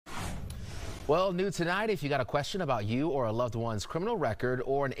Well, new tonight, if you got a question about you or a loved one's criminal record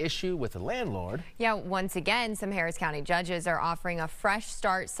or an issue with the landlord. Yeah, once again, some Harris County judges are offering a Fresh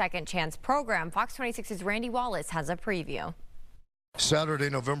Start Second Chance program. Fox 26's Randy Wallace has a preview. Saturday,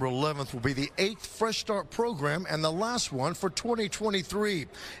 November 11th will be the 8th Fresh Start program and the last one for 2023.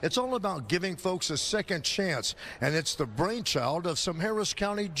 It's all about giving folks a second chance, and it's the brainchild of some Harris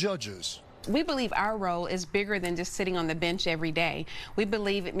County judges. We believe our role is bigger than just sitting on the bench every day. We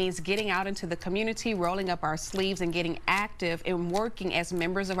believe it means getting out into the community, rolling up our sleeves, and getting active and working as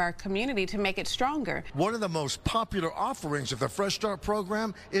members of our community to make it stronger. One of the most popular offerings of the Fresh Start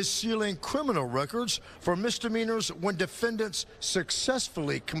program is sealing criminal records for misdemeanors when defendants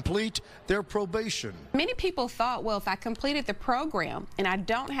successfully complete their probation. Many people thought, well, if I completed the program and I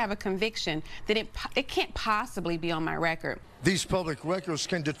don't have a conviction, then it can't possibly be on my record. These public records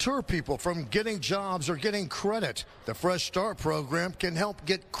can deter people from getting jobs or getting credit. The Fresh Start program can help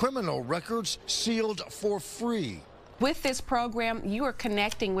get criminal records sealed for free. With this program, you are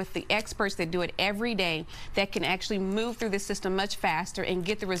connecting with the experts that do it every day that can actually move through the system much faster and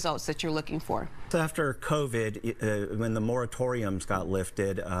get the results that you're looking for. After COVID, when the moratoriums got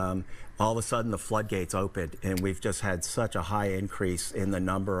lifted, all of a sudden the floodgates opened, and we've just had such a high increase in the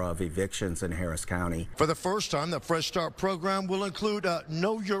number of evictions in Harris County. For the first time, the Fresh Start program will include a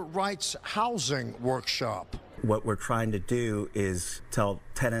Know Your Rights housing workshop. What we're trying to do is tell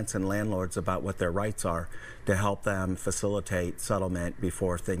tenants and landlords about what their rights are to help them facilitate settlement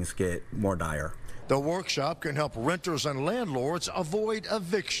before things get more dire. The workshop can help renters and landlords avoid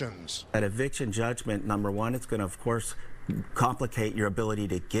evictions. At eviction judgment, number one, it's going to, of course, complicate your ability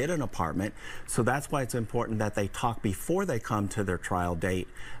to get an apartment. So that's why it's important that they talk before they come to their trial date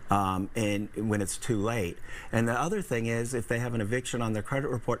and when it's too late. And the other thing is, if they have an eviction on their credit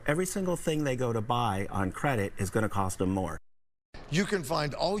report, every single thing they go to buy on credit is going to cost them more. You can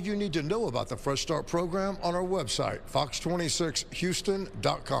find all you need to know about the Fresh Start program on our website,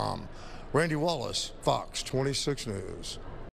 fox26houston.com. Randy Wallace, Fox 26 News.